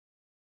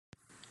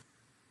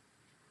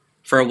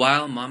For a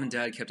while, Mom and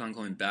Dad kept on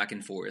going back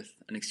and forth,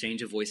 an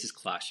exchange of voices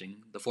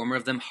clashing, the former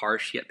of them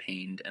harsh yet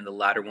pained, and the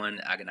latter one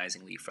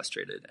agonizingly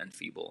frustrated and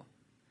feeble.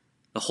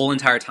 The whole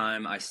entire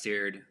time I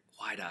stared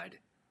wide-eyed,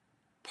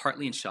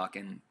 partly in shock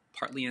and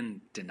partly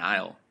in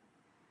denial.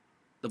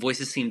 The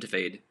voices seemed to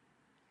fade.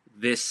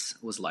 This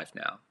was life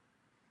now.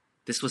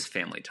 This was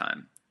family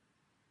time.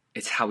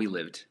 It's how we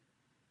lived.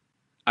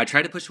 I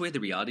tried to push away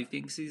the reality of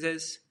things these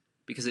days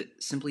because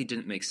it simply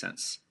didn't make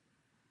sense.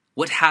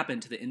 What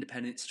happened to the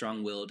independent,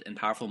 strong-willed, and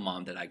powerful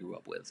mom that I grew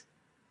up with?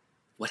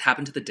 What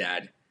happened to the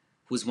dad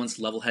who was once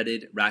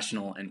level-headed,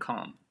 rational, and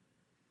calm?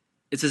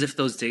 It's as if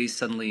those days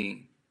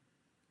suddenly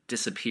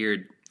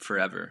disappeared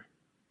forever.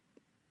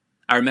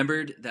 I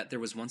remembered that there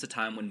was once a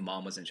time when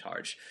Mom was in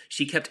charge.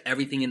 She kept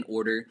everything in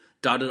order,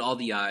 dotted all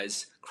the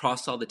I's,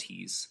 crossed all the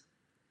T's.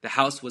 The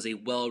house was a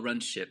well-run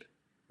ship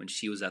when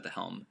she was at the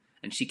helm,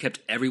 and she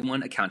kept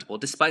everyone accountable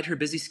despite her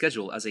busy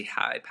schedule as a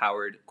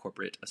high-powered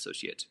corporate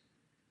associate.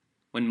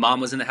 When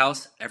Mom was in the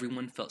house,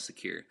 everyone felt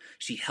secure.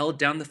 She held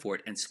down the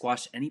fort and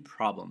squashed any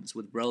problems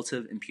with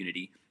relative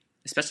impunity,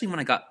 especially when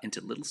I got into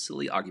little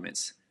silly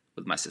arguments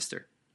with my sister.